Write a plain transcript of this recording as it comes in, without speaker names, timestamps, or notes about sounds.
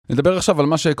נדבר עכשיו על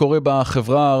מה שקורה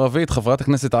בחברה הערבית. חברת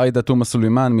הכנסת תומא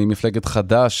סלימאן ממפלגת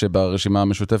חד"ש שברשימה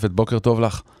המשותפת. בוקר טוב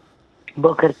לך.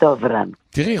 בוקר טוב רן.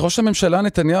 תראי, ראש הממשלה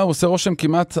נתניהו עושה רושם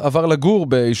כמעט עבר לגור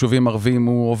ביישובים ערביים,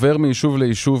 הוא עובר מיישוב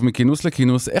ליישוב, מכינוס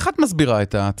לכינוס. איך את מסבירה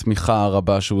את התמיכה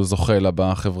הרבה שהוא זוכה לה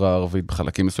בחברה הערבית,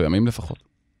 בחלקים מסוימים לפחות?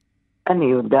 אני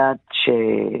יודעת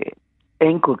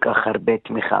שאין כל כך הרבה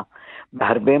תמיכה.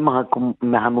 בהרבה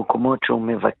מהמקומות שהוא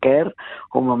מבקר,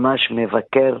 הוא ממש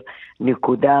מבקר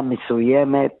נקודה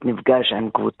מסוימת, נפגש עם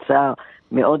קבוצה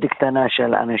מאוד קטנה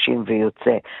של אנשים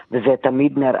ויוצא, וזה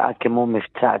תמיד נראה כמו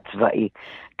מבצע צבאי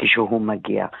כשהוא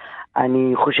מגיע.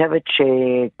 אני חושבת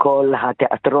שכל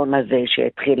התיאטרון הזה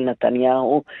שהתחיל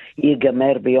נתניהו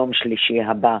ייגמר ביום שלישי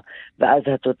הבא, ואז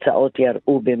התוצאות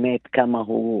יראו באמת כמה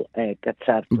הוא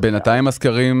קצר. בינתיים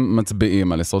הסקרים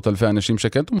מצביעים על עשרות אלפי אנשים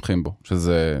שכן תומכים בו,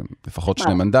 שזה לפחות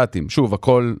 2 מנדטים. שוב,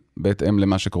 הכל בהתאם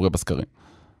למה שקורה בסקרים.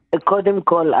 קודם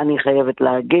כל אני חייבת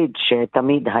להגיד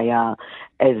שתמיד היה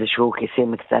איזשהו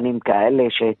כיסים קטנים כאלה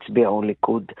שהצביעו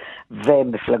ליכוד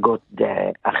ומפלגות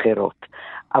אחרות.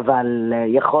 אבל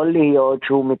יכול להיות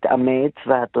שהוא מתאמץ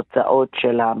והתוצאות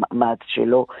של המאמץ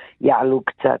שלו יעלו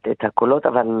קצת את הקולות,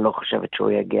 אבל אני לא חושבת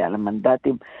שהוא יגיע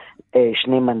למנדטים.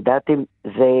 2 מנדטים,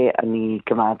 זה אני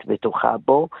כמעט בטוחה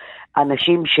בו.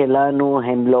 אנשים שלנו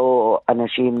הם לא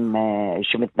אנשים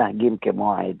שמתנהגים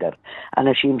כמו העדר.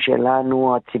 אנשים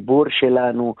שלנו, הציבור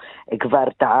שלנו, כבר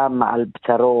טעם על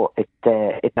בצרו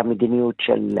את המדיניות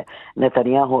של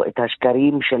נתניהו, את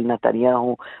השקרים של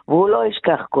נתניהו, והוא לא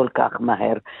ישכח כל כך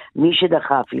מהר. מי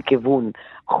שדחף לכיוון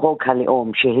חוק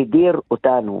הלאום שהדיר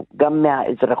אותנו גם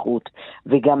מהאזרחות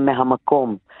וגם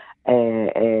מהמקום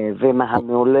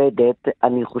ומהמולדת,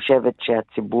 אני חושבת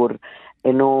שהציבור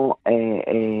אינו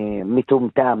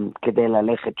מטומטם כדי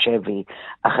ללכת שבי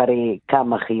אחרי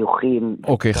כמה חיוכים.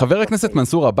 אוקיי, חבר הכנסת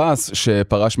מנסור עבאס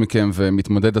שפרש מכם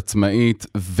ומתמודד עצמאית,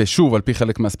 ושוב על פי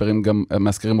חלק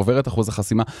מהסקרים עובר את אחוז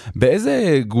החסימה,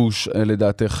 באיזה גוש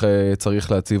לדעתך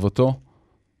צריך להציב אותו?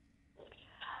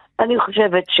 אני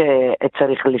חושבת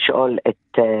שצריך לשאול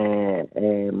את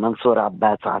מנסור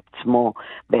עבאס עצמו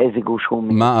באיזה גוש הוא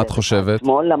מתמודד. מה את חושבת?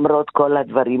 עצמו, למרות כל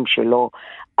הדברים שלו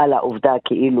על העובדה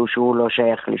כאילו שהוא לא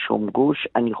שייך לשום גוש,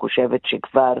 אני חושבת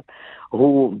שכבר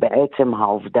הוא בעצם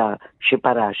העובדה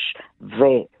שפרש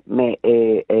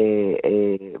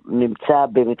ונמצא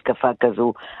במתקפה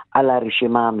כזו על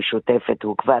הרשימה המשותפת,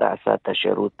 הוא כבר עשה את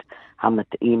השירות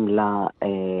המתאים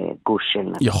לגוש של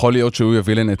נתניהו. יכול להיות שהוא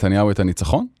יביא לנתניהו את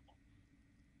הניצחון?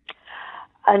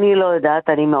 אני לא יודעת,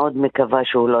 אני מאוד מקווה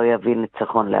שהוא לא יביא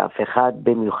ניצחון לאף אחד,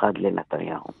 במיוחד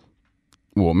לנתניהו.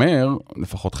 הוא אומר,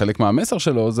 לפחות חלק מהמסר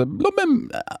שלו, זה לא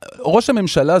ראש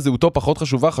הממשלה זהותו פחות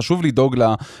חשובה, חשוב לדאוג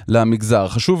למגזר,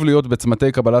 חשוב להיות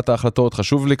בצמתי קבלת ההחלטות,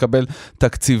 חשוב לקבל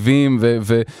תקציבים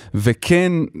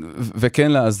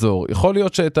וכן לעזור. יכול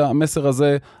להיות שאת המסר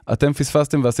הזה אתם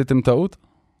פספסתם ועשיתם טעות?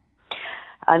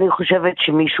 אני חושבת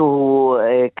שמישהו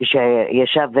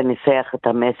כשישב וניסח את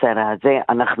המסר הזה,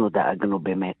 אנחנו דאגנו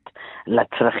באמת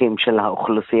לצרכים של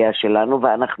האוכלוסייה שלנו,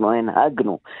 ואנחנו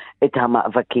הנהגנו את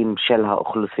המאבקים של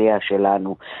האוכלוסייה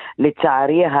שלנו.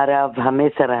 לצערי הרב,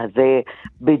 המסר הזה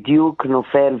בדיוק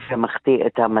נופל ומחטיא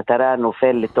את המטרה,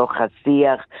 נופל לתוך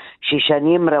השיח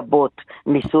ששנים רבות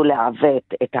ניסו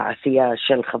לעוות את העשייה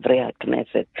של חברי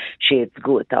הכנסת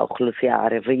שייצגו את האוכלוסייה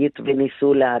הערבית,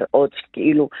 וניסו להראות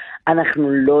כאילו אנחנו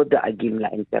לא דואגים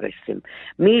לאינטרסים.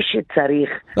 מי שצריך...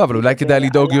 לא, אבל אולי כדאי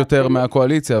לדאוג יותר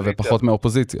מהקואליציה ופחות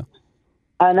מהאופוזיציה.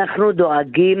 אנחנו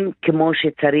דואגים כמו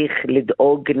שצריך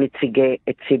לדאוג נציגי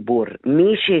ציבור.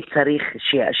 מי שצריך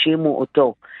שיאשימו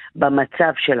אותו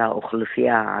במצב של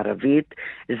האוכלוסייה הערבית,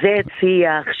 זה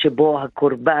שיח שבו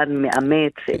הקורבן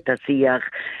מאמץ את השיח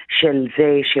של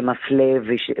זה שמפלה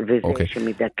וזה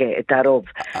שמדכא את הרוב.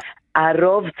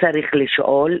 הרוב צריך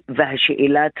לשאול,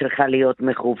 והשאלה צריכה להיות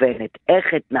מכוונת. איך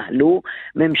התנהלו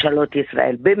ממשלות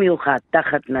ישראל, במיוחד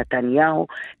תחת נתניהו,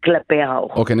 כלפי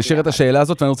האוכלוסייה. אוקיי, נשאיר את השאלה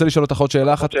הזאת, ואני רוצה לשאול אותך עוד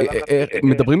שאלה אחת.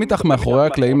 מדברים איתך מאחורי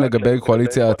הקלעים לגבי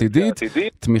קואליציה עתידית,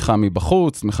 תמיכה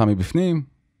מבחוץ, תמיכה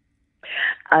מבפנים?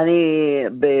 אני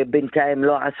בינתיים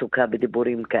לא עסוקה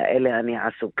בדיבורים כאלה, אני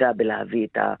עסוקה בלהביא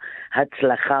את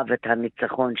ההצלחה ואת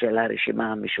הניצחון של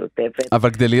הרשימה המשותפת. אבל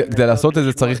כדי לעשות את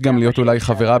זה צריך גם להיות אולי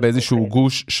חברה באיזשהו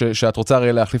גוש שאת רוצה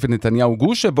הרי להחליף את נתניהו,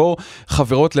 גוש שבו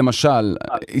חברות למשל,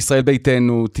 ישראל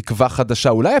ביתנו, תקווה חדשה,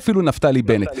 אולי אפילו נפתלי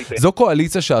בנט. זו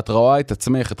קואליציה שאת רואה את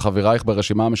עצמך, את חברייך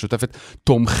ברשימה המשותפת,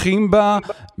 תומכים בה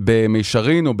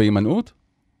במישרין או בהימנעות?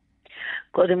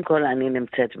 קודם כל, אני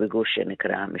נמצאת בגוש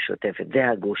שנקרא המשותפת. זה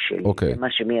הגוש שלי. זה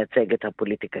מה שמייצג את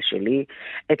הפוליטיקה שלי.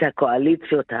 את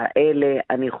הקואליציות האלה,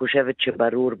 אני חושבת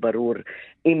שברור,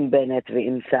 אם בנט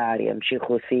ואם סער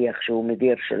ימשיכו שיח שהוא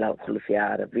מדיר של האוכלוסייה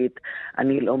הערבית,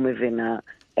 אני לא מבינה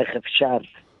איך אפשר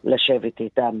לשבת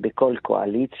איתם בכל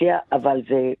קואליציה, אבל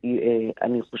זה,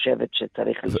 אני חושבת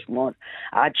שצריך לשמור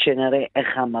עד שנראה איך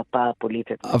המפה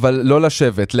הפוליטית. אבל לא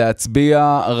לשבת,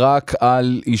 להצביע רק על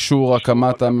אישור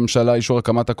הקמת הממשלה, אישור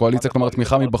הקמת הקואליציה, כלומר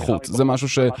תמיכה מבחוץ. זה משהו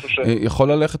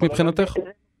שיכול ללכת מבחינתך?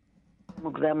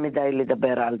 מוקדם מדי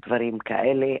לדבר על דברים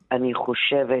כאלה. אני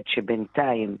חושבת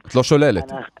שבינתיים... את לא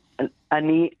שוללת.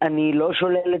 אני לא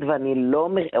שוללת ואני לא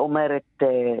אומרת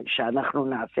שאנחנו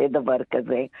נעשה דבר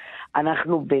כזה.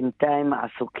 אנחנו בינתיים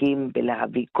עסוקים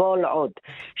בלהביא כל עוד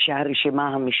שהרשימה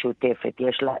המשותפת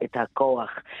יש לה את הכוח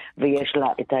ויש לה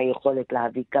את היכולת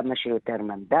להביא כמה שיותר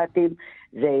מנדטים,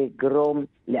 זה יגרום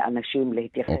לאנשים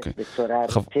להתייחס בצורה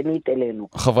רצינית אלינו.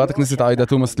 חברת הכנסת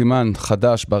תומא סלימאן,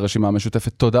 חדש ברשימה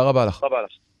המשותפת, תודה רבה לך.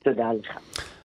 תודה לך.